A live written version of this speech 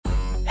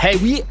Hey,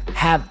 we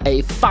have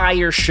a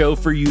fire show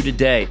for you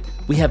today.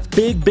 We have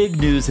big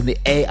news in the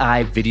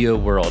AI video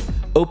world.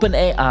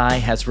 OpenAI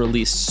has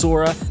released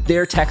Sora,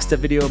 their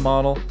text-to-video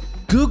model.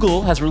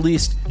 Google has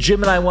released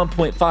Gemini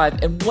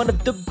 1.5, and one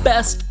of the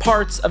best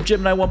parts of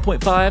Gemini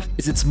 1.5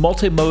 is its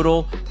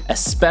multimodal,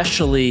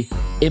 especially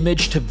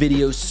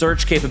image-to-video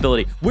search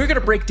capability. We're going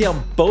to break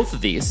down both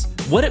of these,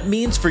 what it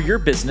means for your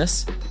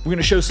business. We're going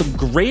to show some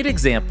great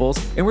examples,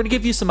 and we're going to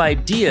give you some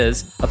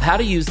ideas of how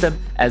to use them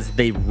as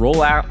they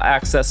roll out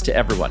access to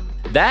everyone.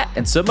 That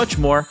and so much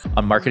more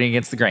on Marketing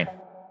Against the Grain.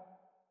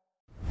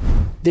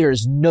 There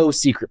is no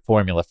secret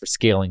formula for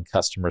scaling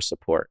customer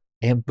support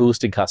and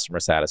boosting customer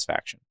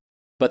satisfaction.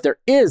 But there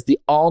is the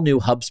all-new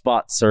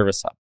HubSpot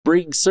Service Hub,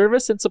 bringing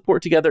service and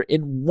support together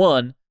in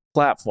one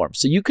platform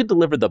so you can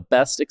deliver the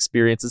best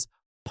experiences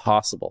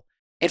possible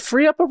and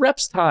free up a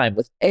rep's time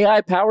with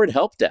AI-powered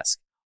help desk,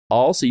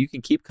 all so you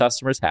can keep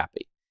customers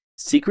happy.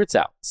 Secrets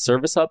out.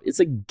 Service Hub is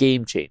a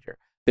game changer.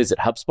 Visit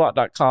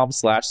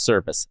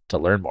HubSpot.com/service to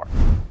learn more.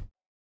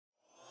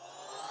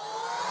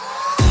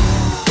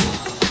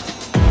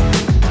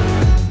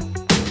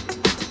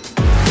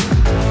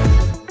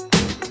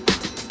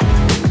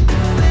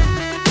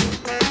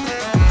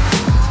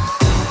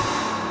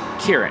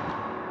 Kieran,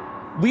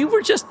 we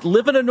were just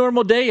living a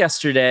normal day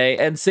yesterday,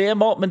 and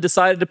Sam Altman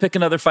decided to pick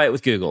another fight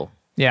with Google.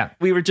 Yeah.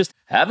 We were just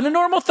having a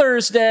normal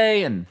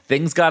Thursday, and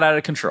things got out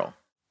of control.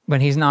 When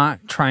he's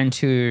not trying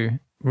to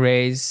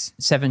raise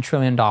 $7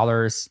 trillion,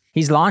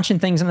 he's launching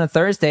things on a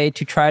Thursday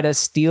to try to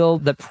steal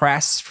the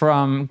press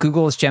from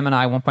Google's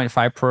Gemini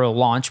 1.5 Pro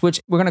launch,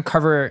 which we're going to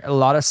cover a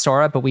lot of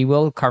Sora, but we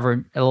will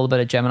cover a little bit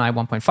of Gemini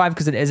 1.5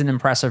 because it is an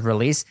impressive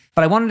release.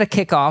 But I wanted to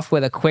kick off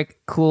with a quick,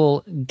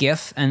 cool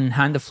GIF and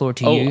hand the floor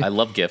to you. Oh, I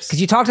love GIFs.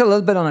 Because you talked a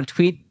little bit on a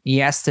tweet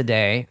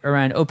yesterday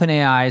around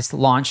OpenAI's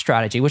launch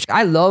strategy, which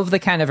I love the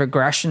kind of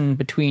aggression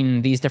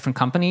between these different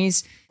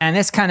companies. And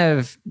this kind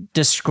of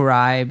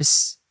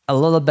describes a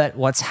little bit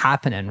what's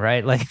happening,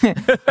 right? Like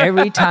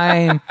every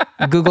time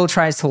Google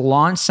tries to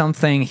launch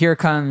something, here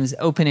comes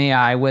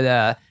OpenAI with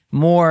a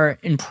more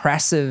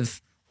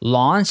impressive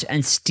launch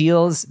and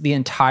steals the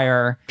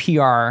entire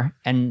PR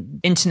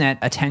and internet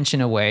attention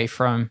away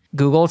from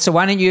Google. So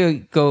why don't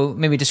you go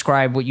maybe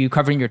describe what you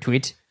covered in your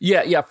tweet?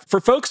 Yeah.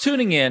 For folks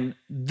tuning in,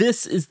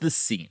 this is the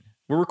scene.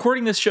 We're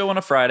recording this show on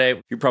a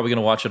Friday. You're probably going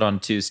to watch it on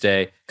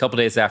Tuesday, a couple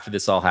days after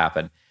this all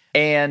happened.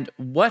 And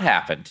what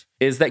happened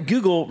is that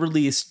Google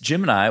released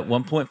Gemini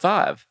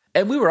 1.5.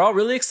 And we were all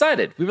really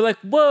excited. We were like,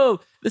 whoa,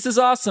 this is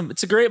awesome.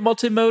 It's a great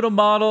multimodal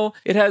model.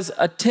 It has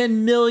a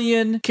 10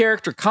 million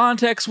character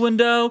context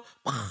window.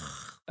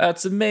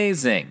 That's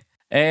amazing.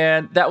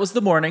 And that was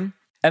the morning.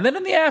 And then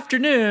in the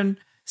afternoon,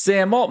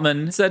 Sam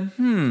Altman said,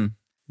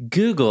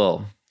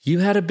 Google, you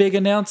had a big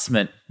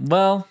announcement.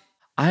 Well,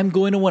 I'm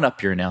going to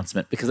one-up your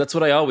announcement because that's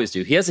what I always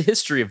do. He has a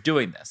history of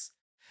doing this.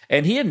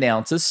 And he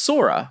announces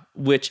Sora,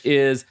 which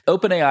is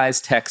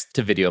OpenAI's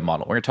text-to-video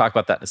model. We're going to talk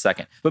about that in a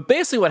second. But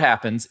basically what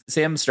happens,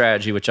 Sam's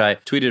strategy, which I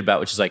tweeted about,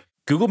 which is like,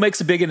 Google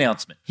makes a big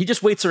announcement. He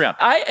just waits around.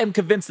 I am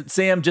convinced that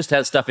Sam just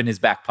has stuff in his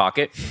back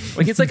pocket.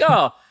 Like he's like,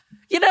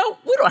 we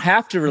don't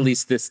have to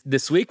release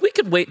this week. We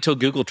could wait until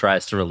Google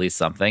tries to release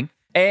something.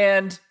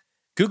 And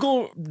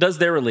Google does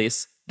their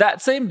release.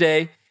 That same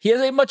day, he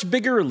has a much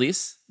bigger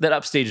release that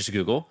upstages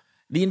Google.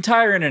 The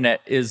entire internet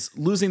is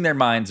losing their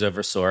minds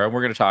over Sora. We're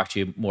going to talk to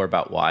you more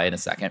about why in a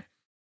second.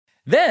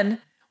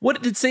 Then,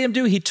 what did Sam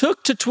do? He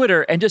took to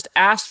Twitter and just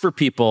asked for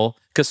people,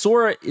 because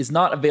Sora is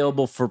not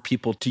available for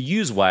people to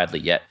use widely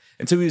yet.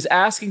 And so he was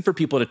asking for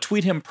people to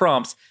tweet him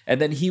prompts, and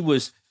then he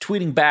was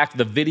tweeting back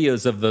the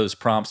videos of those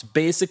prompts,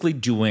 basically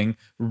doing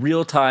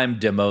real-time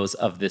demos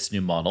of this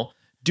new model,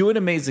 doing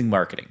amazing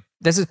marketing.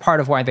 This is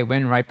part of why they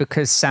win, right?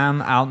 Because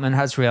Sam Altman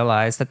has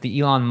realized that the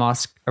Elon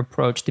Musk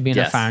approach to being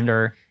a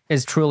founder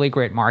is truly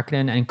great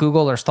marketing, and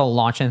Google are still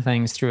launching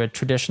things through a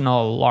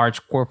traditional large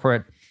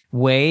corporate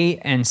way,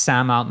 and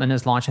Sam Altman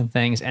is launching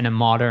things in a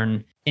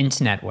modern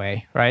internet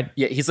way, right?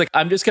 Yeah, he's like,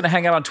 I'm just going to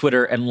hang out on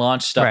Twitter and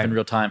launch stuff in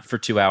real time for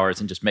 2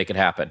 hours and just make it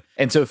happen.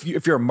 And so if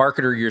you're a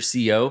marketer, you're a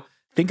CEO,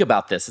 think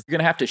about this. You're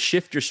going to have to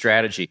shift your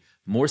strategy,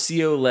 more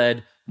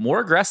CEO-led, more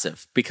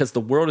aggressive, because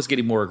the world is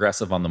getting more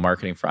aggressive on the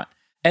marketing front.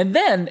 And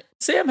then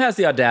Sam has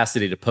the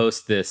audacity to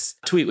post this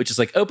tweet, which is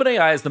like,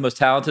 OpenAI is the most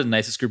talented and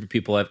nicest group of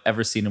people I've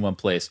ever seen in one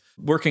place,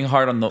 working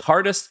hard on the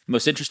hardest,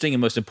 most interesting,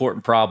 and most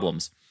important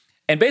problems.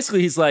 And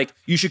basically, he's like,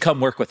 you should come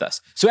work with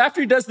us. So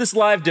after he does this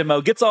live demo,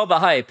 gets all the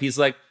hype, he's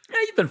like,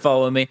 you've been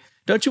following me.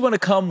 Don't you want to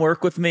come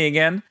work with me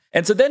again?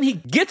 And so then he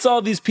gets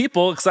all these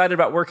people excited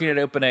about working at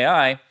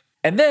OpenAI.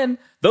 And then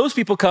those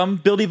people come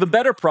build even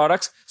better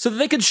products so that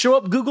they can show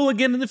up Google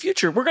again in the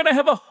future. We're going to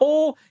have a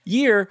whole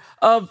year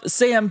of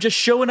Sam just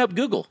showing up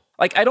Google.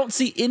 Like, I don't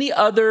see any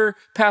other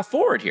path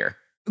forward here.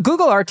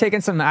 Google are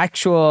taking some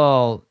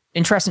actual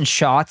interesting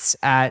shots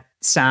at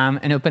Sam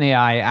and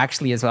OpenAI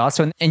actually as well.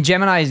 So in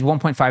Gemini's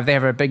 1.5, they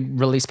have a big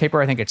release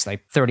paper. I think it's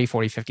like 30,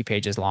 40, 50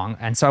 pages long.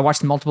 And so I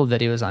watched multiple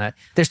videos on it.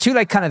 There's two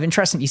like kind of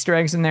interesting Easter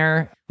eggs in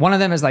there. One of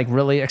them is like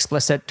really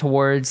explicit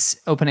towards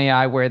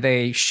OpenAI, where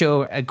they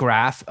show a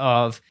graph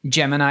of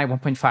Gemini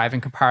 1.5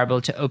 and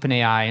comparable to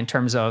OpenAI in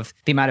terms of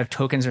the amount of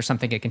tokens or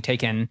something it can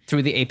take in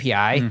through the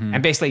API.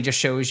 And basically just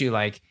shows you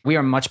like, we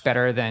are much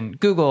better than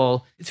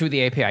Google through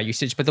the API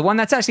usage. But the one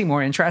that's actually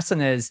more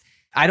interesting is,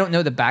 I don't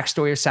know the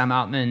backstory of Sam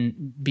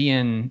Altman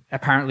being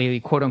apparently,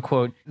 quote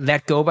unquote,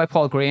 let go by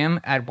Paul Graham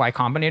at Y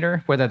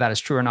Combinator, whether that is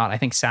true or not. I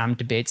think Sam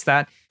debates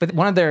that. But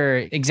one of their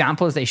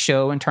examples they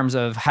show in terms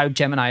of how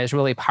Gemini is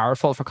really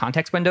powerful for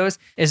context windows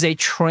is they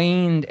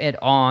trained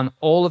it on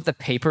all of the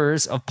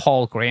papers of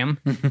Paul Graham.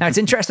 Now, it's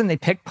interesting they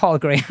picked Paul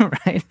Graham,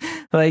 right?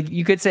 Like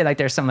you could say like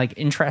there's some like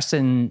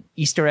interesting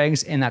Easter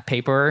eggs in that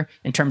paper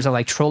in terms of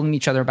like trolling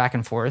each other back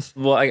and forth.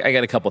 Well, I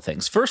got a couple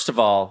things. First of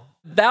all,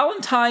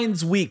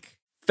 Valentine's week,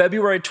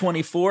 February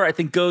 24, I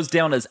think goes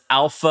down as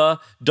Alpha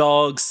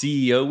Dog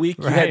CEO week.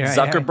 You had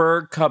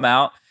Zuckerberg come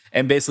out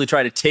and basically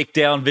try to take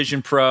down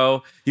Vision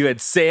Pro. You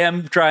had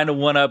Sam trying to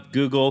one-up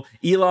Google.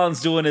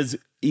 Elon's doing his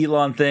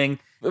Elon thing.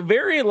 A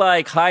very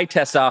like high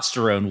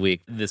testosterone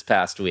week this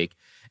past week.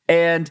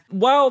 And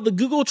while the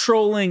Google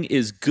trolling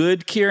is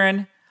good,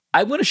 Kieran,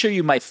 I want to show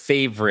you my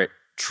favorite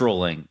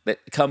trolling that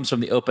comes from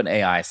the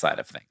OpenAI side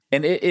of things.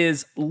 And it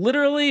is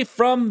literally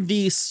from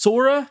the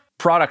Sora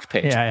product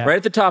page. Right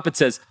at the top, it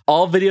says,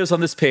 all videos on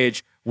this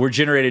page were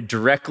generated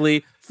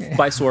directly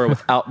by Sora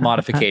without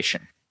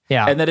modification.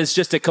 And that is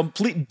just a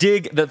complete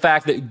dig at the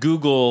fact that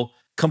Google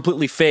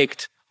completely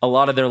faked a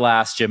lot of their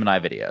last Gemini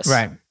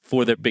videos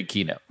for their big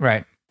keynote.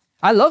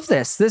 I love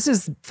this. This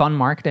is fun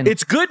marketing.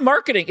 It's good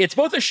marketing. It's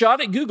both a shot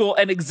at Google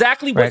and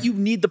exactly what you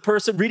need the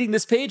person reading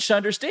this page to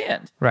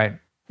understand.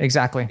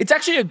 Exactly. It's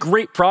actually a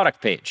great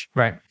product page.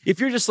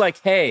 If you're just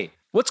like, hey,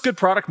 what's good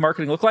product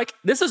marketing look like?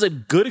 This is a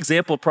good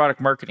example of product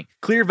marketing.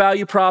 Clear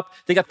value prop.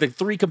 They got the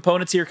three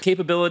components here: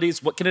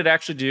 capabilities, what can it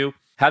actually do,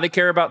 how they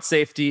care about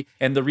safety,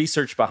 and the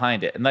research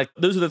behind it. And like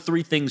those are the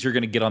three things you're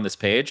going to get on this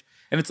page.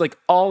 And it's like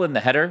all in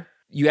the header.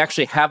 You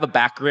actually have a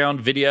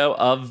background video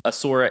of a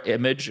Sora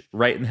image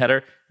right in the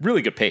header.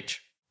 Really good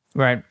page.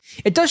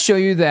 It does show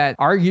you that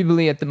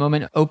arguably at the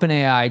moment,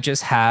 OpenAI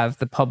just have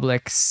the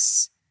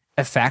public's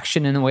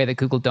affection in a way that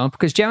Google don't,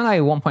 because Gemini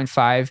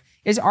 1.5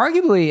 is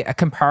arguably a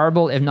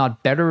comparable, if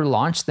not better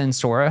launch than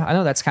Sora. I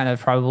know that's kind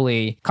of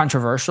probably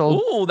controversial.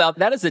 Ooh, now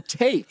that is a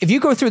take. If you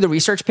go through the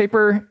research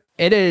paper,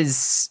 it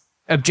is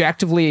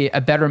objectively a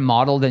better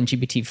model than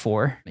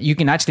GPT-4. You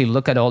can actually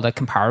look at all the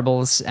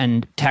comparables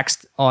and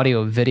text,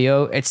 audio,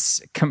 video.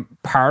 It's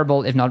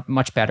comparable, if not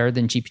much better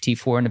than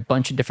GPT-4 in a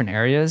bunch of different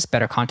areas.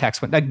 Better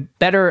context, like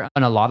better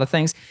on a lot of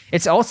things.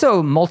 It's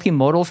also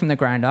multimodal from the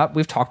ground up.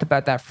 We've talked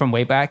about that from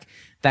way back,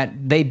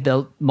 that they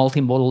built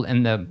multimodal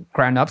in the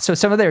ground up. So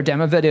some of their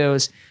demo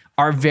videos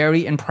are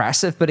very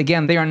impressive, but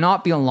again, they are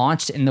not being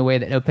launched in the way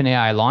that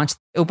OpenAI launched.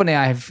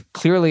 OpenAI have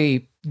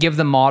clearly give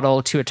the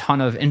model to a ton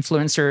of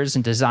influencers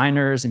and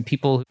designers and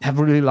people who have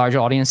really large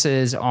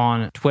audiences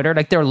on Twitter.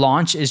 Like their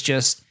launch is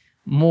just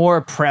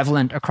more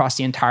prevalent across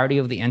the entirety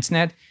of the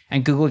internet,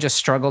 and Google just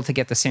struggled to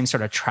get the same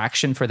sort of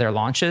traction for their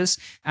launches.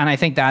 And I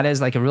think that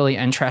is like a really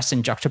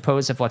interesting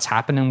juxtapose of what's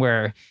happening,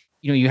 where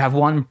you have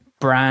one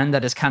brand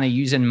that is kind of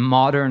using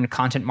modern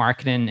content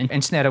marketing and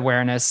internet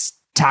awareness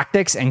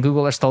tactics, and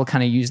Google are still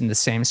kind of using the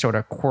same sort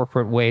of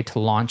corporate way to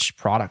launch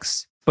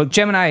products. But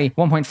Gemini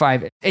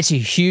 1.5, it's a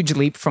huge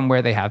leap from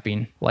where they have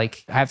been.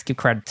 Like, I have to give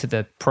credit to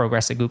the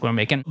progress that Google are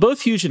making.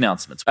 Both huge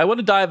announcements. I want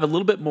to dive a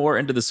little bit more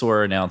into the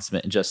Sora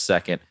announcement in just a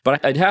second.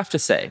 But I'd have to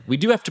say, we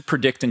do have to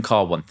predict and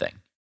call one thing.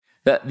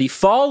 That the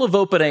fall of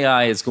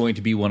OpenAI is going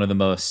to be one of the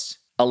most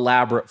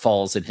elaborate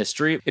falls in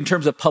history in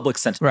terms of public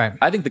sentiment.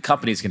 I think the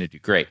company is going to do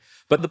great.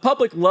 But the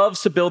public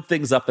loves to build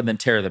things up and then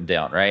tear them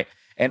down, right?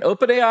 And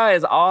OpenAI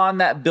is on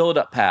that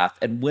build-up path.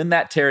 And when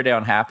that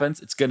teardown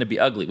happens, it's going to be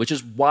ugly, which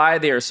is why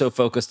they are so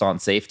focused on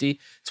safety.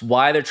 It's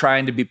why they're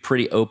trying to be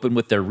pretty open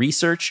with their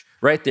research,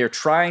 right? They're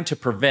trying to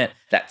prevent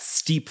that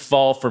steep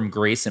fall from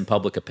grace in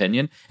public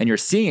opinion. And you're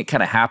seeing it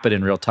kind of happen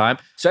in real time.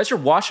 So as you're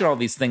watching all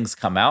these things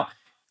come out,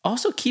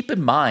 also keep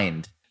in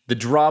mind the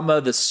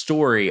drama, the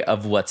story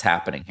of what's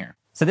happening here.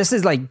 So this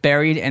is like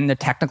buried in the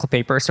technical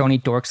paper, so only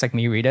dorks like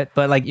me read it.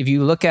 But like if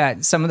you look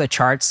at some of the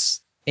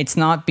charts, it's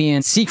not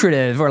being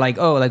secretive or like,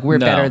 oh, like we're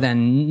better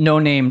than no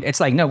named. It's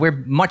like, no,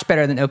 we're much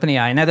better than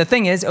OpenAI. Now the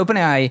thing is,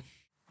 OpenAI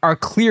are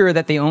clear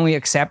that they only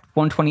accept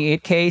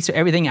 128K. So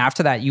everything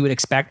after that, you would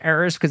expect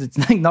errors because it's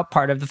like not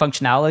part of the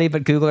functionality.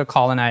 But Google are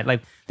calling out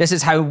like, this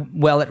is how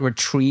well it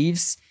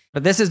retrieves.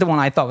 But this is the one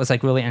I thought was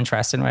like really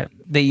interesting, right?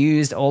 They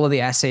used all of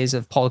the essays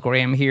of Paul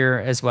Graham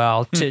here as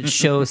well to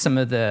show some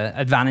of the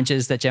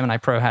advantages that Gemini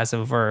Pro has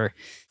over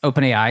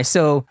OpenAI.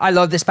 So I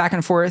love this back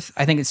and forth.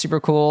 I think it's super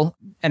cool.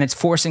 And it's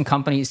forcing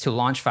companies to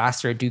launch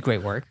faster, do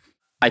great work.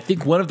 I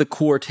think one of the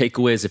core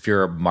takeaways, if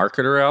you're a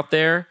marketer out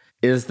there,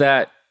 is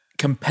that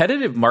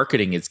competitive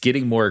marketing is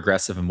getting more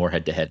aggressive and more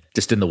head-to-head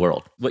just in the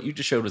world. What you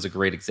just showed was a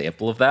great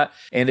example of that.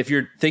 And if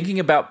you're thinking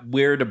about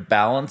where to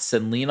balance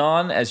and lean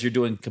on as you're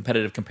doing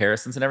competitive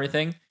comparisons and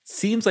everything,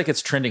 seems like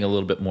it's trending a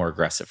little bit more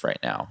aggressive right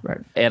now.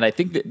 Right. And I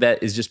think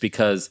that is just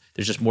because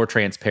there's just more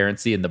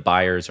transparency and the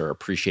buyers are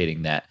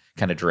appreciating that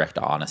kind of direct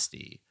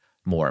honesty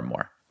more and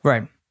more.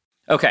 Right.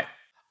 Okay.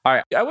 All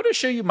right. I want to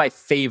show you my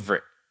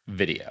favorite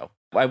video.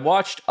 I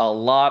watched a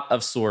lot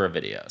of Sora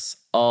videos,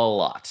 a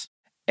lot.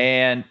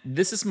 And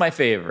this is my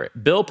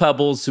favorite. Bill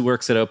Pebbles, who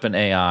works at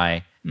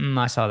OpenAI.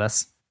 I saw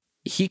this.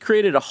 He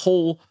created a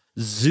whole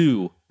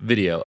zoo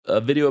video, a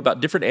video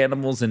about different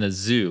animals in a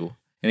zoo.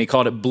 And he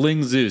called it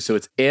Bling Zoo. So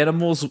it's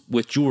animals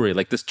with jewelry.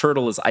 Like this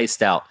turtle is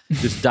iced out,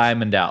 this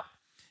diamond out.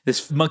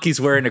 This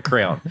monkey's wearing a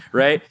crown,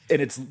 right?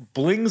 And it's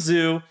Bling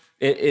Zoo.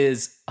 It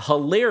is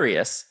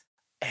hilarious.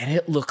 And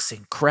it looks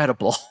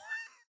incredible.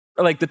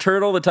 Like the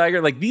turtle, the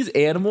tiger, like these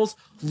animals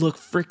look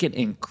freaking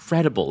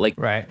incredible. Like,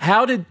 right.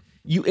 How did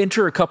you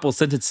enter a couple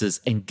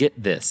sentences and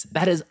get this?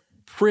 That is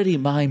pretty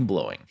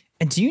mind-blowing.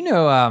 And do you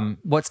know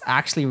what's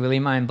actually really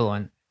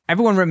mind-blowing?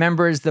 Everyone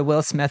remembers the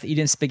Will Smith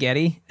eating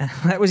spaghetti.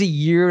 That was a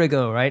year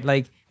ago, right?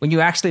 Like when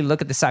you actually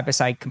look at the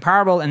side-by-side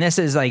comparable, and this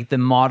is like the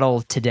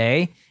model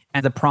today,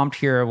 and the prompt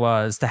here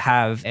was to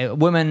have a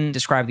woman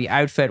describe the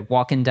outfit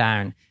walking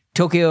down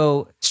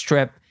Tokyo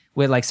Strip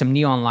with like some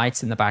neon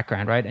lights in the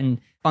background, right? And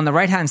on the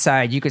right-hand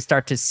side, you could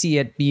start to see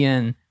it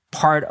being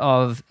part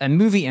of a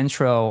movie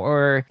intro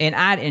or an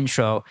ad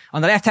intro.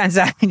 On the left-hand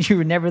side, you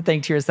would never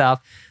think to yourself,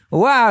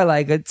 wow,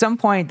 like at some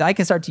point I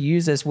can start to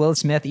use this Will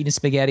Smith eating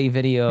spaghetti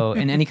video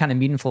in any kind of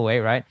meaningful way,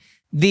 right?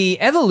 The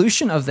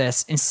evolution of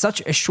this in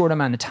such a short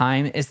amount of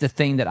time is the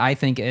thing that I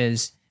think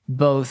is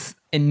both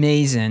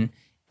amazing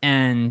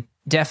and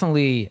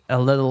definitely a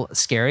little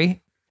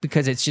scary,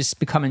 because it's just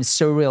becoming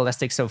so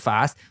realistic so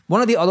fast.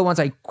 One of the other ones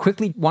I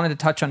quickly wanted to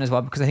touch on as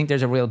well, because I think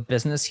there's a real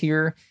business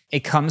here.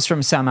 It comes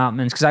from Sam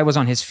Altman, because I was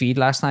on his feed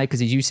last night,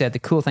 because as you said, the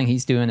cool thing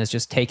he's doing is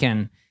just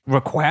taking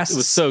requests It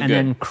was so and good.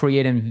 then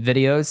creating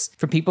videos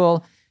for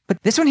people.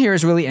 But this one here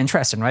is really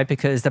interesting, right?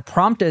 Because the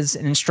prompt is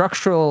an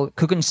instructional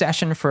cooking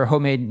session for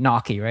homemade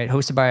gnocchi, right?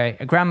 Hosted by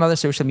a grandmother,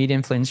 social media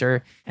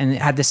influencer, and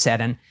it had this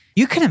setting.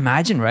 You can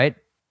imagine, right?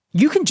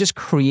 You can just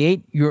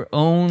create your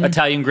own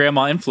Italian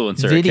grandma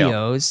influencer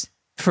videos account.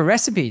 For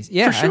recipes.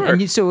 Yeah. For sure.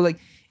 And so like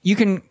you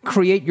can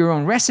create your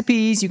own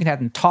recipes. You can have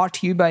them taught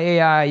to you by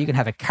AI. You can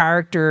have a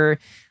character.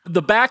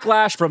 The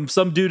backlash from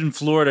some dude in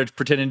Florida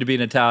pretending to be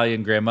an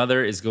Italian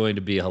grandmother is going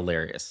to be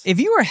hilarious.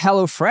 If you are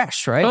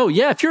HelloFresh, right? Oh,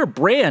 yeah. If you're a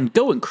brand,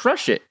 go and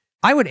crush it.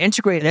 I would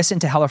integrate this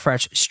into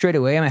HelloFresh straight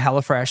away. I'm a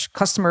HelloFresh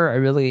customer. I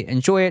really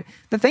enjoy it.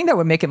 The thing that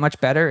would make it much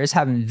better is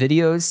having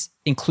videos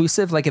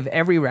inclusive. Like if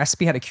every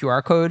recipe had a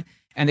QR code,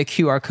 and the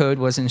QR code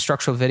was an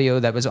instructional video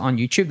that was on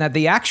YouTube. Now,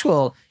 the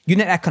actual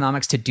unit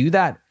economics to do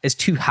that is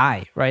too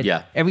high, right?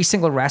 Yeah. Every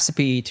single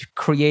recipe to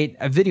create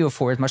a video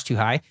for is much too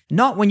high.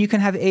 Not when you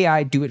can have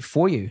AI do it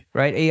for you,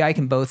 right? AI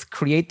can both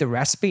create the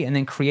recipe and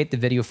then create the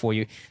video for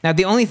you. Now,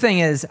 the only thing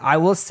is, I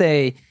will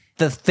say,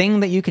 the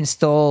thing that you can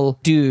still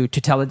do to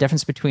tell the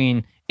difference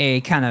between a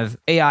kind of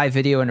AI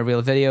video and a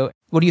real video,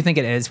 what do you think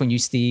it is when you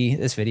see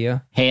this video?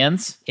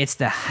 Hands? It's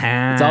the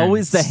hands. It's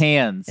always the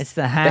hands. It's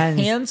the hands.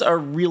 The hands are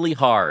really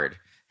hard.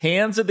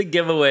 Hands are the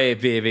giveaway,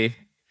 baby.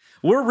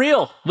 We're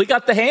real. We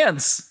got the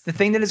hands. The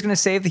thing that is going to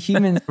save the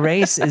human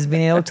race is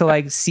being able to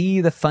like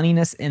see the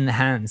funniness in the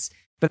hands.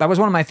 But that was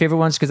one of my favorite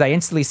ones because I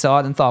instantly saw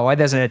it and thought, why,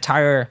 there's an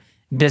entire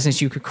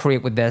business you could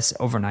create with this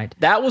overnight.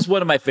 That was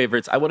one of my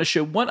favorites. I want to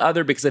show one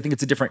other because I think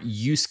it's a different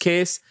use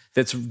case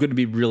that's going to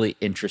be really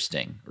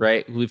interesting,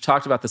 right? We've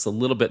talked about this a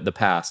little bit in the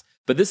past,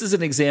 but this is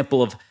an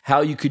example of how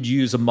you could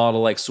use a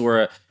model like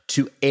Sora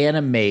to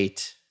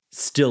animate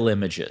still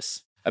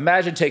images.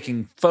 Imagine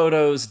taking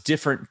photos,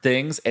 different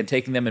things, and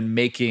taking them and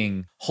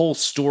making whole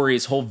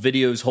stories, whole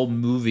videos, whole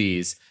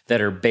movies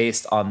that are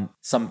based on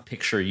some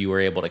picture you were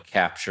able to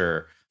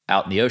capture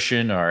out in the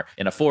ocean or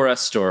in a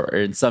forest or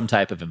in some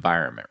type of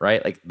environment,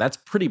 right? Like that's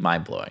pretty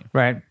mind-blowing.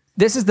 Right.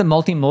 This is the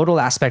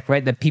multimodal aspect,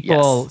 right? That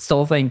people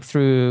still think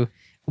through,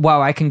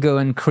 wow, I can go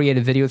and create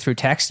a video through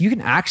text. You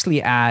can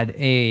actually add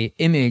a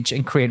image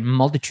and create a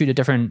multitude of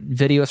different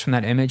videos from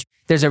that image.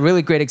 There's a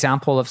really great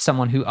example of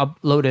someone who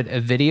uploaded a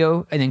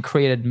video and then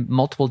created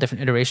multiple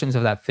different iterations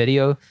of that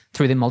video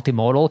through the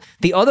multimodal.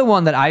 The other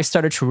one that I've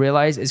started to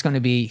realize is going to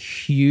be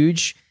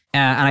huge,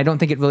 and I don't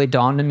think it really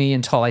dawned on me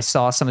until I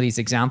saw some of these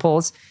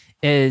examples,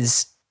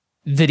 is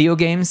video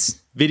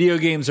games. Video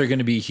games are going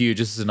to be huge.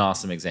 This is an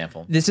awesome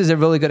example. This is a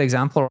really good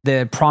example.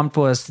 The prompt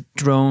was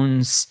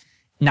drones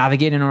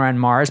navigating around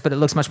Mars, but it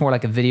looks much more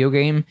like a video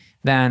game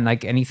than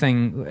like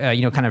anything,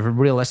 kind of a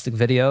realistic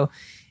video.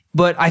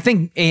 But I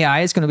think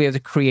AI is going to be able to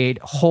create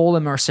whole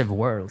immersive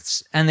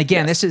worlds. And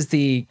again, this is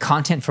the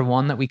content for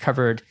one that we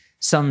covered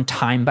some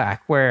time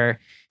back, where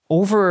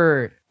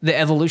over the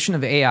evolution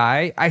of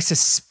AI, I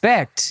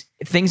suspect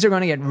things are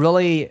going to get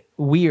really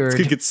weird. It's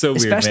going to get so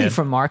weird, especially man.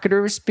 for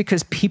marketers,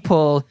 because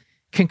people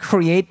can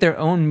create their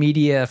own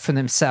media for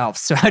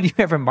themselves. So how do you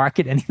ever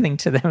market anything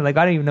to them? Like,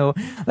 I don't even know,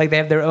 like they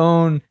have their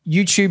own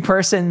YouTube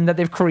person that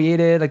they've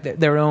created, like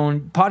their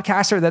own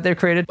podcaster that they've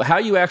created. How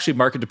you actually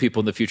market to people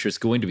in the future is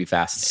going to be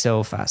fascinating.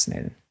 So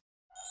fascinating.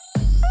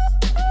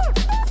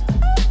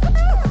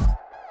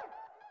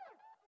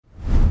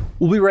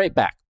 We'll be right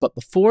back. But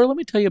before, let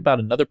me tell you about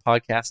another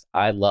podcast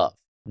I love.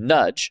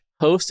 Nudge,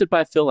 hosted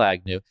by Phil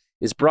Agnew,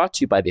 is brought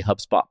to you by the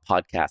HubSpot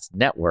Podcast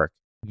Network,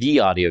 the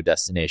audio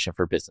destination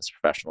for business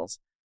professionals.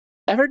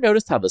 Ever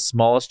noticed how the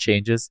smallest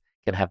changes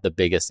can have the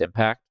biggest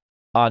impact?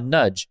 On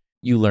Nudge,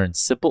 you learn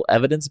simple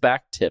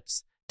evidence-backed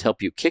tips to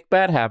help you kick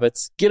bad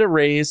habits, get a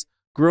raise,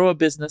 grow a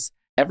business.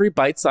 Every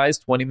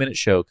bite-sized 20-minute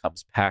show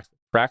comes packed with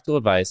practical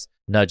advice.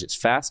 Nudge is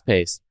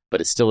fast-paced, but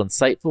is still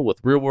insightful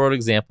with real-world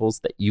examples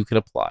that you can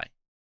apply.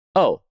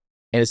 Oh,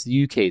 and it's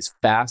the UK's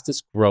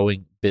fastest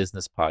growing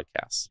business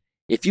podcast.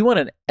 If you want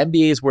an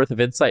MBA's worth of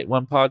insight in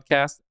one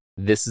podcast,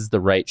 this is the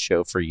right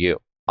show for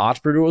you.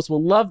 Entrepreneurs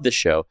will love this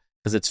show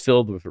because it's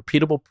filled with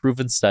repeatable,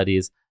 proven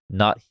studies,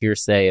 not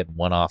hearsay and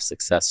one-off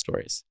success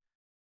stories.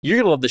 You're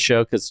going to love the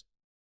show because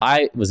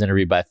I was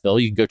interviewed by Phil.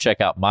 You can go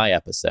check out my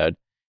episode.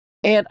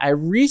 And I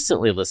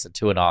recently listened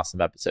to an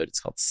awesome episode. It's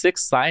called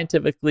 6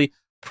 Scientifically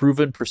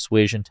Proven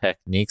Persuasion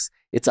Techniques.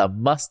 It's a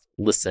must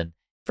listen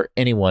for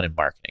anyone in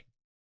marketing.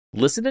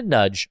 Listen to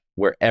Nudge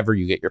wherever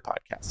you get your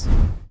podcasts.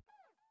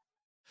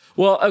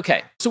 Well,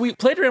 okay. So we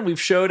played around.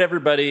 We've showed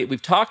everybody.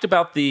 We've talked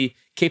about the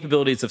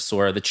capabilities of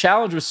Sora. The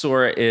challenge with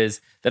Sora is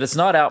that it's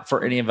not out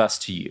for any of us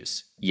to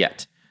use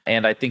yet.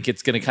 And I think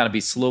it's going to kind of be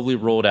slowly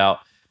rolled out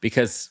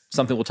because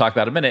something we'll talk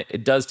about in a minute,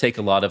 it does take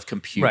a lot of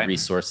compute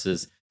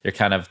resources. They're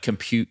kind of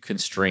compute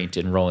constraint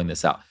in rolling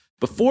this out.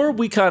 Before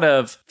we kind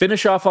of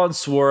finish off on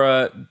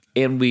Sora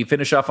and we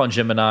finish off on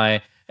Gemini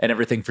and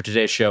everything for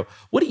today's show,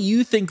 what do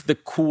you think the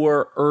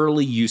core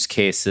early use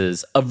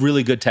cases of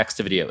really good text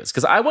to video is?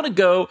 Because I want to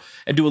go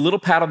and do a little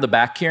pat on the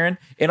back, Kieran.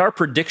 In our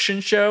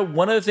prediction show,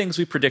 one of the things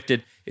we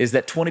predicted is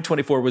that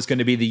 2024 was going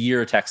to be the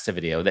year of text to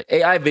video, that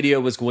AI video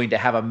was going to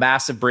have a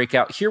massive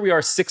breakout. Here we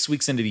are 6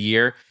 weeks into the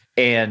year,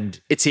 and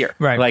it's here.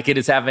 Right. Like it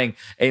is having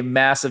a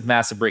massive,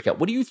 massive breakout.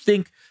 What do you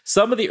think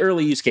some of the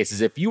early use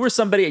cases, if you were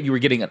somebody and you were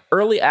getting an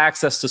early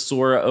access to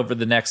Sora over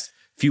the next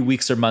few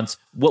weeks or months,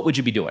 what would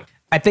you be doing?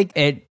 I think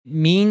it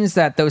means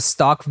that those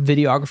stock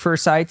videographer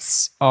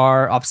sites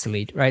are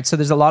obsolete, right? So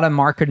there's a lot of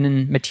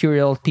marketing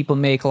material people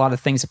make, a lot of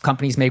things that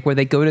companies make where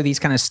they go to these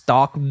kind of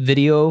stock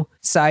video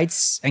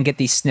sites and get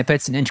these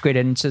snippets and integrate it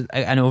into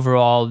an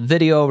overall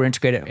video or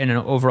integrate it in an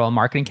overall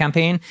marketing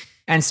campaign.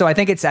 And so I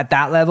think it's at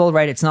that level,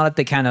 right? It's not at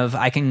the kind of,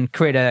 I can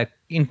create a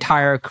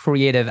entire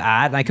creative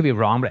ad. And I could be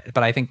wrong,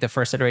 but I think the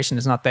first iteration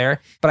is not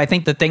there. But I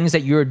think the things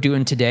that you're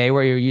doing today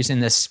where you're using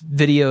this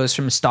videos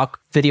from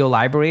stock video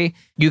library,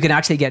 you can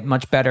actually get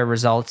much better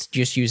results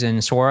just using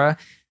Sora.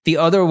 The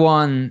other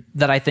one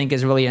that I think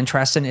is really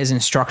interesting is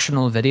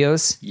instructional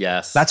videos.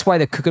 Yes. That's why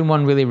the cooking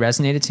one really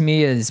resonated to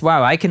me is,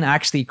 wow, I can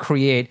actually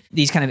create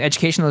these kind of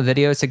educational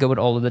videos to go with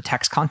all of the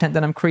text content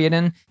that I'm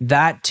creating.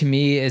 That to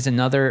me is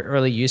another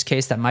early use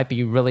case that might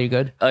be really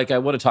good. Like I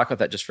want to talk about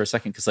that just for a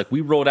second because like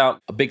we rolled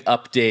out a big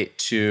update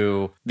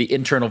to the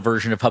internal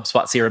version of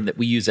HubSpot CRM that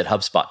we use at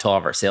HubSpot to all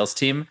of our sales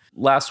team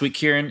last week,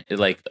 Kieran.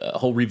 Like a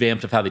whole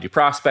revamp of how they do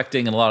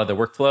prospecting and a lot of their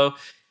workflow.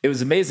 It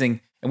was amazing.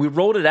 And we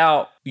rolled it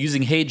out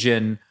using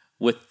HeyGen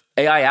with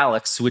AI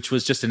Alex, which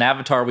was just an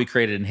avatar we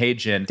created in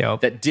HeyGen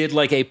that did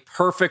like a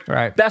perfect,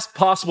 best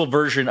possible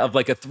version of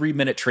like a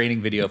 3-minute training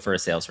video for a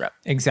sales rep.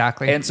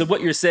 Exactly. And so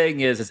what you're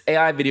saying is as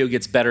AI video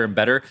gets better and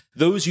better,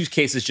 those use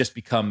cases just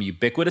become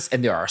ubiquitous.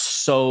 And there are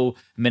so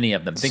many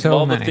of them. Think of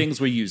all the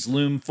things we use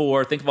Loom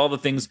for. Think of all the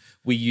things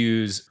we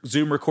use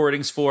Zoom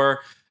recordings for.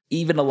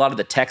 Even a lot of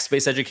the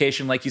text-based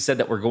education, like you said,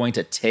 that we're going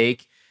to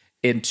take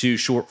into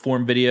short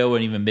form video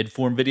and even mid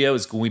form video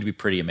is going to be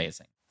pretty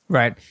amazing.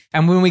 Right.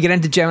 And when we get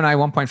into Gemini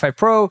 1.5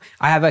 Pro,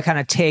 I have a kind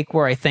of take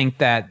where I think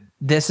that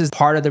this is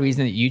part of the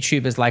reason that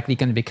YouTube is likely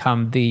going to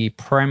become the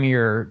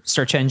premier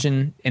search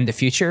engine in the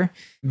future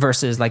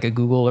versus like a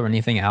Google or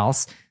anything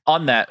else.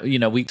 On that, you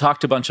know, we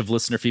talked a bunch of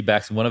listener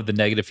feedbacks. And one of the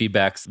negative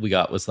feedbacks we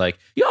got was like,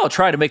 y'all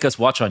try to make us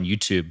watch on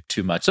YouTube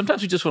too much.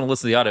 Sometimes we just want to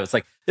listen to the audio. It's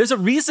like, there's a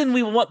reason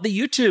we want the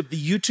YouTube.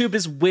 The YouTube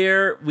is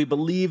where we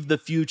believe the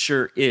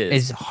future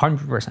is. Is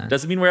 100%.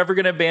 Doesn't mean we're ever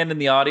going to abandon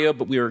the audio,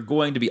 but we are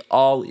going to be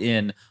all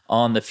in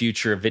on the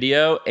future of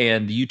video.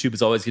 And the YouTube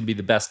is always going to be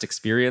the best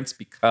experience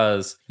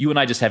because you and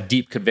I just have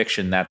deep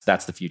conviction that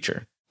that's the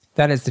future.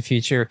 That is the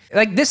future.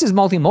 Like this is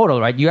multimodal,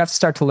 right? You have to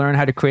start to learn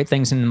how to create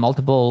things in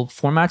multiple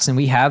formats, and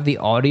we have the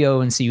audio,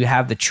 and so you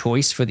have the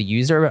choice for the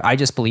user. I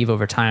just believe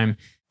over time,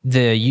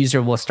 the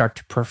user will start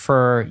to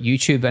prefer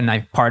YouTube,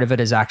 and part of it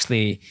is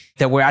actually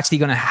that we're actually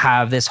going to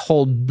have this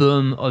whole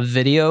boom of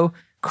video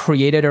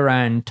created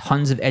around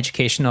tons of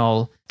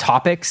educational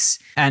topics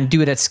and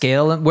do it at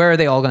scale. And where are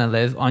they all going to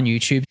live on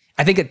YouTube?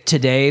 I think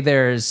today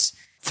there's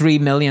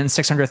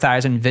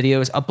 3,600,000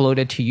 videos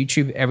uploaded to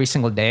YouTube every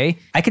single day.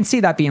 I can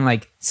see that being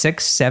like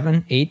 6,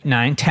 7, 8,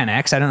 9,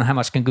 10x. I don't know how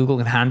much Google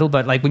can handle,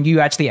 but like when you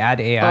actually add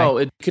AI. Oh,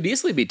 it could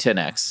easily be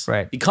 10x.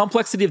 Right. The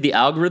complexity of the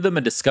algorithm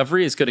and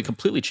discovery is going to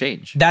completely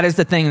change. That is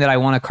the thing that I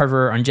want to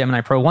cover on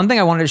Gemini Pro. One thing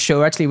I wanted to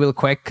show actually real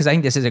quick, because I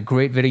think this is a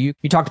great video.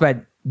 You talked about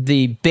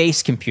the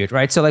base compute,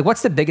 right? So like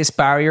what's the biggest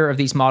barrier of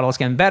these models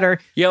getting better?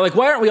 Yeah, like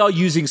why aren't we all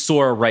using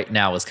Sora right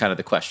now is kind of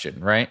the question,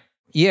 right?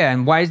 Yeah,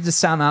 and why does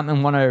Sam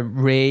Altman want to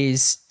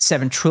raise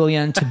 $7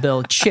 trillion to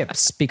build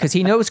chips? Because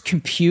he knows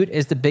compute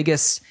is the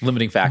biggest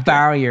limiting factor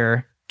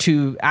barrier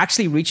to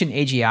actually reach an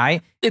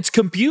AGI. It's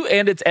compute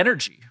and it's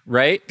energy,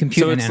 right?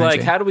 Compute so and it's energy.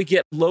 like, how do we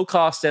get low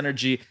cost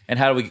energy and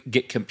how do we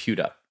get compute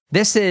up?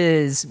 This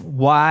is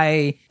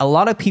why a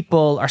lot of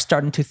people are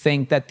starting to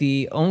think that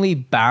the only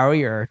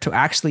barrier to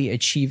actually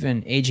achieve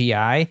an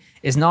AGI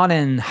is not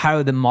in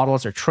how the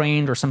models are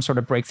trained or some sort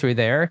of breakthrough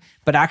there,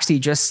 but actually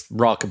just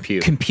raw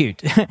compute,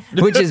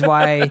 which is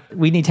why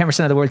we need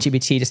 10% of the world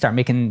GPT to start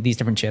making these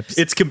different chips.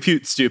 It's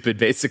compute stupid,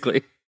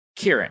 basically.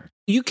 Kieran,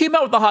 you came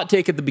out with a hot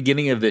take at the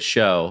beginning of this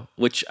show,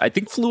 which I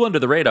think flew under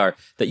the radar,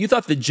 that you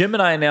thought the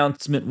Gemini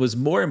announcement was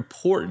more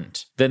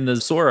important than the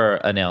Sora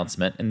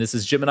announcement. And this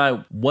is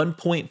Gemini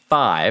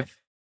 1.5.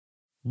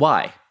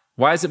 Why?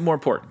 Why is it more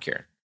important,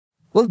 Kieran?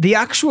 Well, the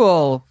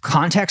actual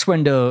context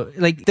window,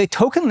 like the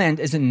token length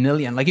is 1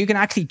 million. Like you can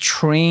actually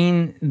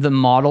train the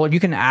model. You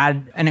can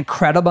add an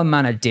incredible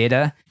amount of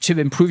data to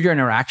improve your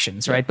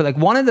interactions, right? But like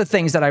one of the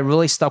things that I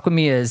really stuck with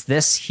me is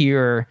this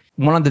here.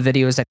 One of the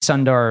videos that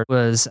Sundar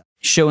was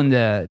showing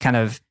the kind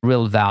of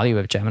real value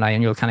of Gemini,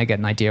 and you'll kind of get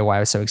an idea why I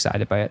was so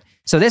excited by it.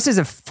 So this is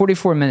a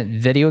 44-minute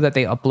video that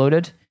they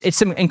uploaded. It's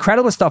some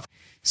incredible stuff.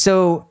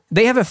 So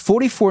they have a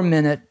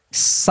 44-minute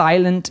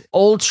silent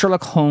old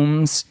Sherlock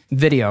Holmes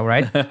video,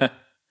 right?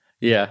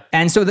 Yeah.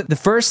 And so the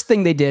first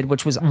thing they did,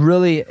 which was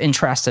really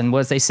interesting,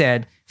 was they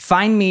said,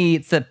 find me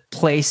the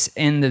place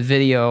in the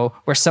video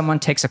where someone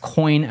takes a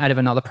coin out of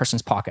another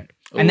person's pocket.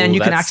 And then you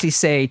can actually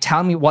say,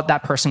 tell me what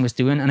that person was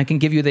doing. And I can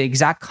give you the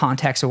exact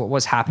context of what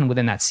was happening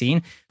within that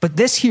scene. But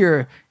this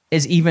here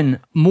is even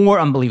more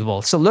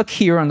unbelievable. So look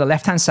here on the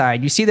left-hand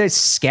side, you see the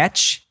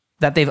sketch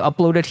that they've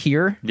uploaded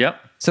here? Yep.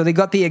 So they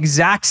got the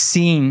exact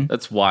scene.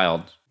 That's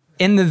wild.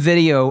 In the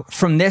video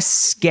from this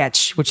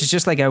sketch, which is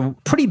just like a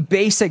pretty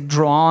basic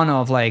drawing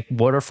of like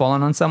water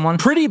falling on someone.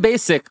 Pretty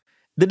basic.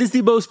 That is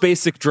the most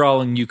basic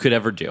drawing you could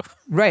ever do.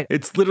 Right.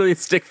 It's literally a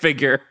stick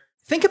figure.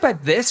 Think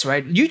about this,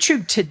 right?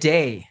 YouTube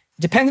today,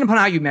 depending upon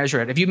how you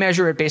measure it, if you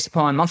measure it based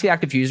upon monthly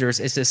active users,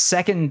 it's the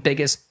second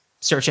biggest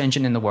search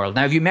engine in the world.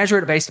 Now, if you measure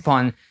it based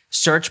upon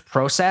search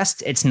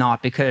processed, it's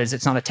not, because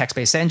it's not a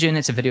text-based engine,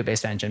 it's a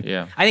video-based engine.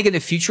 Yeah. I think in the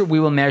future,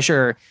 we will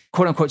measure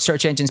quote-unquote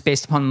search engines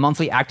based upon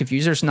monthly active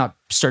users, not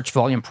search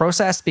volume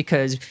processed,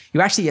 because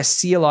you actually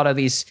see a lot of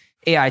these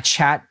AI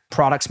chat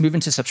products move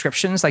into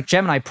subscriptions. Like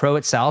Gemini Pro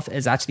itself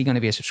is actually going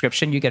to be a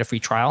subscription. You get a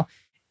free trial.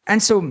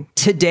 And so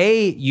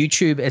today,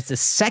 YouTube is the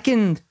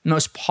second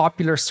most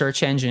popular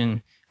search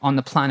engine on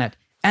the planet.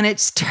 And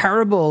it's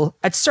terrible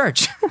at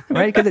search,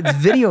 right? Because it's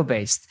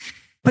video-based.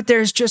 But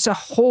there's just a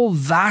whole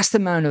vast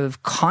amount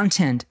of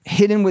content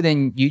hidden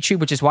within YouTube,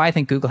 which is why I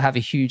think Google have a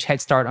huge head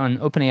start on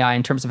OpenAI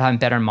in terms of having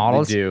better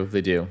models.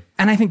 They do.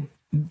 And I think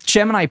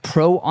Gemini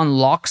Pro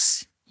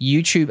unlocks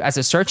YouTube as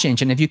a search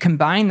engine. If you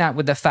combine that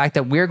with the fact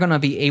that we're going to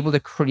be able to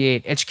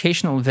create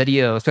educational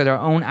videos with our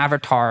own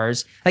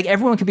avatars, like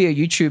everyone could be a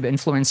YouTube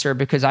influencer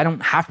because I don't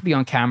have to be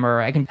on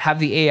camera. I can have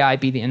the AI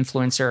be the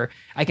influencer.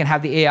 I can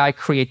have the AI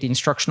create the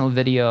instructional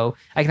video.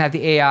 I can have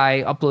the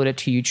AI upload it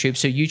to YouTube.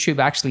 So YouTube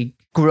actually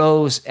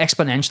grows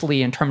exponentially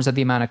in terms of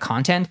the amount of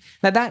content.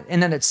 Now that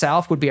in and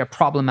itself would be a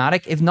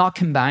problematic if not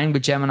combined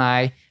with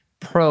Gemini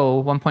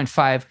Pro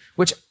 1.5,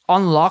 which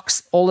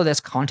unlocks all of this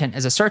content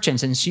as a search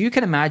engine. So you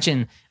can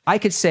imagine, I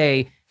could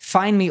say,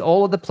 find me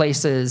all of the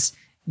places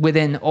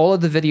within all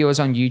of the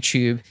videos on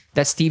YouTube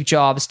that Steve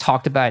Jobs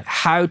talked about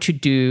how to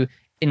do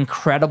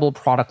incredible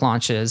product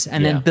launches,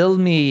 and then build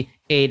me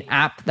an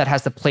app that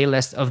has the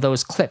playlist of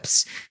those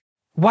clips.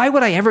 Why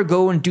would I ever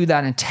go and do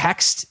that in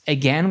text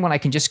again when I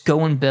can just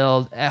go and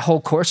build a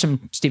whole course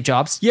from Steve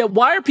Jobs? Yeah,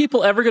 why are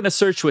people ever going to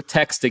search with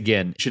text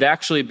again? Should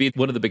actually be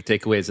one of the big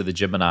takeaways of the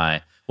Gemini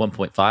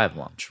 1.5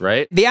 launch,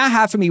 right? The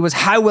aha for me was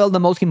how well the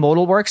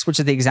multimodal works, which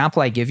is the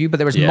example I give you, but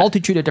there was a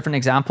multitude of different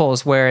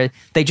examples where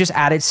they just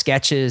added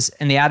sketches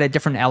and they added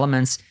different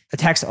elements, the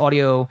text,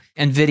 audio,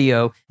 and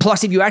video.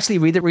 Plus, if you actually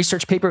read the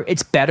research paper,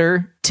 it's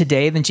better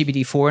today than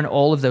GPT-4 and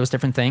all of those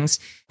different things.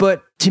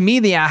 But to me,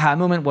 the aha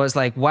moment was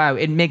like, wow,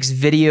 it makes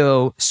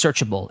video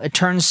searchable. It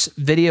turns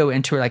video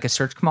into like a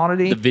search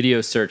commodity. The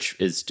video search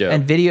is dope.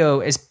 And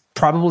video is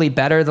probably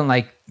better than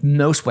like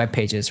most web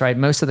pages, right?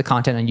 Most of the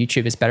content on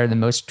YouTube is better than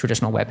most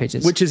traditional web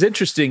pages. Which is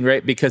interesting,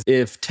 right? Because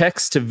if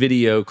text to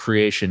video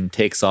creation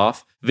takes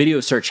off, video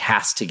search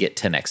has to get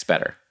 10x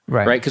better,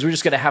 right? Because we're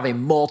just going to have a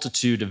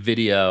multitude of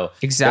video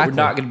that we're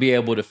not going to be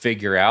able to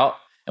figure out,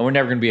 and we're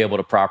never going to be able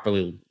to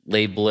properly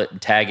label it and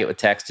tag it with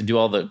text and do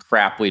all the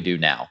crap we do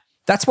now.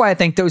 That's why I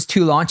think those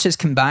two launches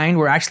combined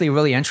were actually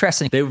really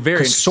interesting. They were very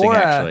interesting, Sora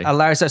actually.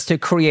 allows us to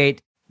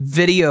create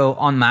video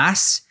en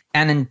masse.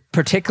 And in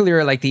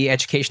particular, like the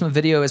educational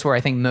video is where I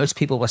think most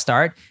people will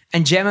start.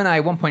 And Gemini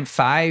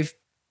 1.5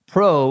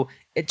 Pro,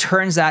 it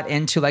turns that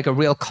into like a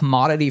real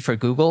commodity for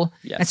Google.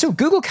 Yes. And so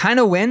Google kind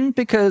of win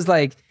because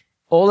like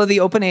all of the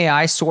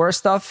OpenAI Sora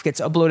stuff gets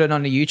uploaded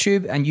onto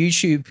YouTube, and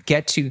YouTube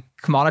get to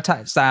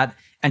commoditize that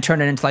and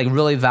turn it into like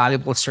really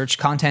valuable search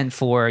content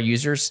for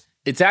users.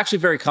 It's actually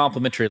very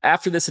complimentary.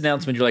 After this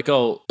announcement, you're like,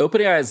 oh,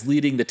 OpenAI is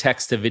leading the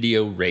text to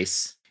video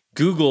race.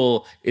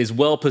 Google is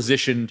well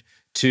positioned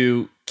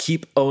to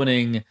keep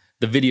owning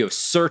the video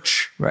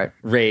search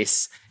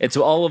race. And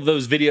so all of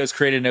those videos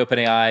created in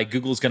OpenAI,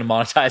 Google's going to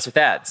monetize with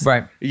ads.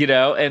 Right. You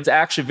know, and it's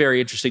actually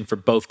very interesting for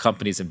both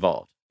companies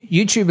involved.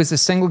 YouTube is the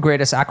single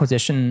greatest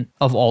acquisition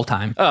of all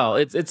time. Oh,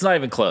 it's not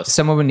even close.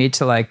 Someone would need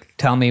to like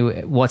tell me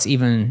what's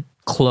even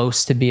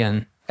close to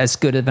being as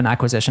good of an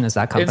acquisition as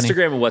that company.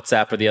 Instagram and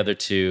WhatsApp are the other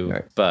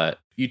two, but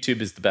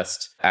YouTube is the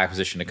best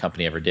acquisition a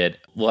company ever did.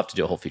 We'll have to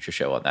do a whole feature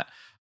show on that.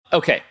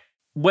 Okay.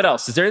 What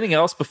else? Is there anything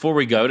else before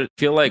we go? To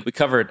feel like we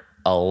covered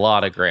a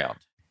lot of ground.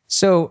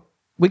 So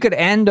we could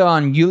end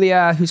on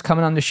Yulia, who's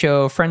coming on the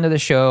show, friend of the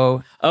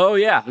show. Oh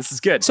yeah, this is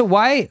good. So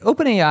why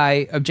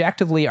OpenAI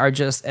objectively are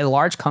just a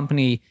large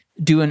company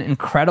doing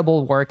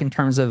incredible work in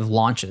terms of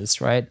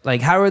launches, right?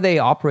 Like how are they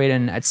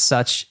operating at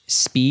such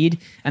speed?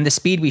 And the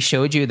speed we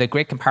showed you, the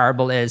great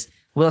comparable is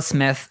Will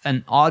Smith,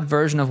 an odd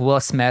version of Will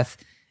Smith,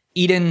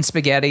 eating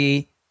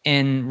spaghetti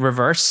in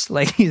reverse,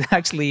 like he's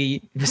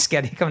actually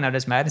spaghetti coming out of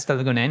his mouth instead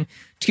of going in,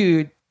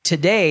 to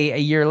today, a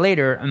year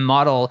later, a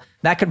model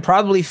that can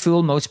probably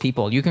fool most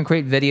people. You can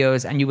create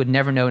videos and you would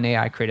never know an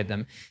AI created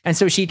them. And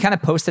so she kind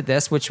of posted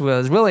this, which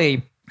was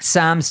really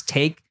Sam's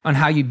take on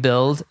how you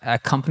build a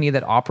company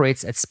that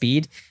operates at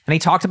speed. And he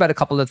talked about a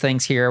couple of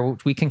things here,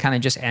 which we can kind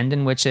of just end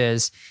in, which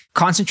is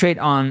concentrate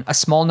on a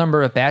small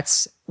number of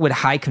bets with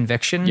high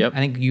conviction. Yep. I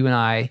think you and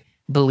I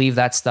believe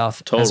that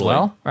stuff as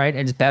well, right?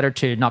 It's better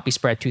to not be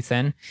spread too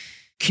thin.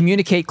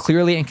 Communicate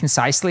clearly and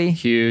concisely.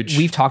 Huge.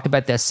 We've talked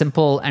about this.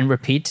 Simple and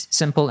repeat.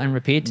 Simple and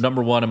repeat.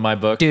 Number one in my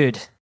book. Dude,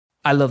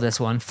 I love this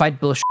one. Fight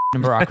bullshit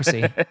and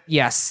bureaucracy.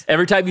 Yes.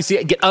 Every time you see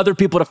it, get other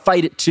people to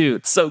fight it too.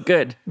 It's so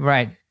good.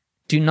 Right.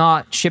 Do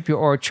not ship your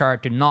org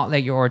chart. Do not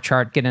let your org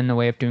chart get in the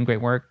way of doing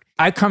great work.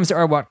 Outcomes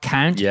are what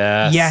count.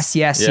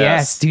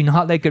 Yes. Do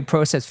not let good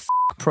process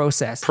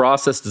process.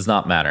 Process does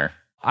not matter.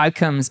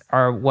 Outcomes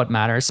are what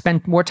matters.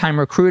 Spend more time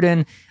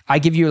recruiting. I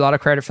give you a lot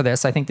of credit for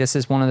this. I think this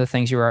is one of the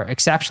things you are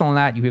exceptional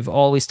at. You have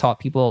always taught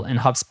people in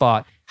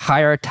HubSpot,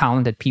 hire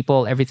talented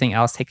people. Everything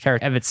else take care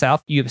of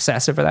itself. You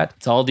obsess over that.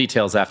 It's all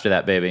details after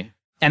that, baby.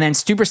 And then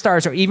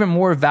superstars are even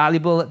more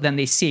valuable than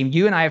they seem.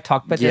 You and I have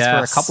talked about this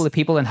for a couple of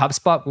people in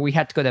HubSpot where we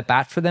had to go to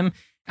bat for them.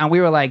 And we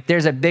were like,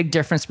 there's a big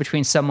difference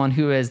between someone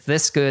who is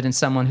this good and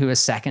someone who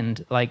is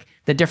second. Like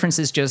the difference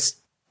is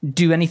just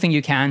do anything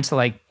you can to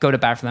like go to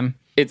bat for them.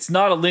 It's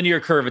not a linear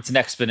curve, it's an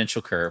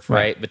exponential curve,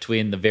 right?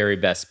 Between the very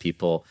best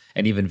people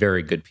and even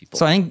very good people.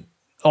 So I think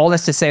all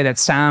this to say that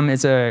Sam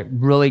is a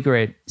really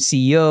great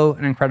CEO,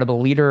 an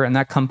incredible leader, and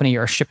that company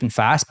are shipping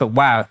fast. But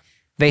wow,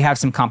 they have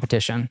some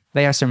competition.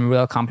 They have some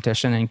real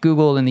competition in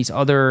Google and these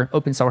other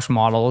open source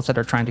models that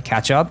are trying to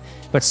catch up.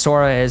 But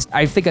Sora is,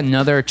 I think,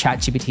 another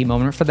ChatGPT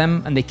moment for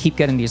them, and they keep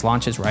getting these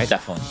launches right.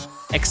 Definitely.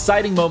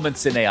 Exciting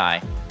moments in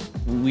AI.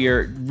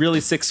 We're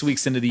really 6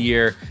 weeks into the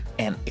year,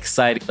 and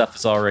exciting stuff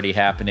is already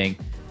happening.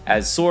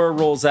 As Sora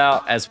rolls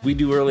out, as we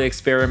do early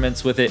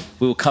experiments with it,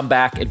 we will come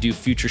back and do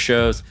future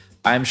shows.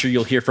 I'm sure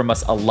you'll hear from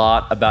us a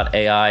lot about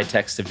AI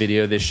text to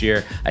video this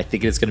year. I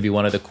think it's going to be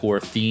one of the core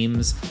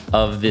themes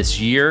of this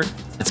year.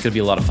 It's going to be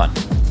a lot of fun.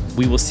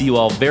 We will see you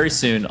all very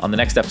soon on the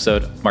next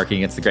episode of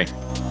Marketing Against the Grain.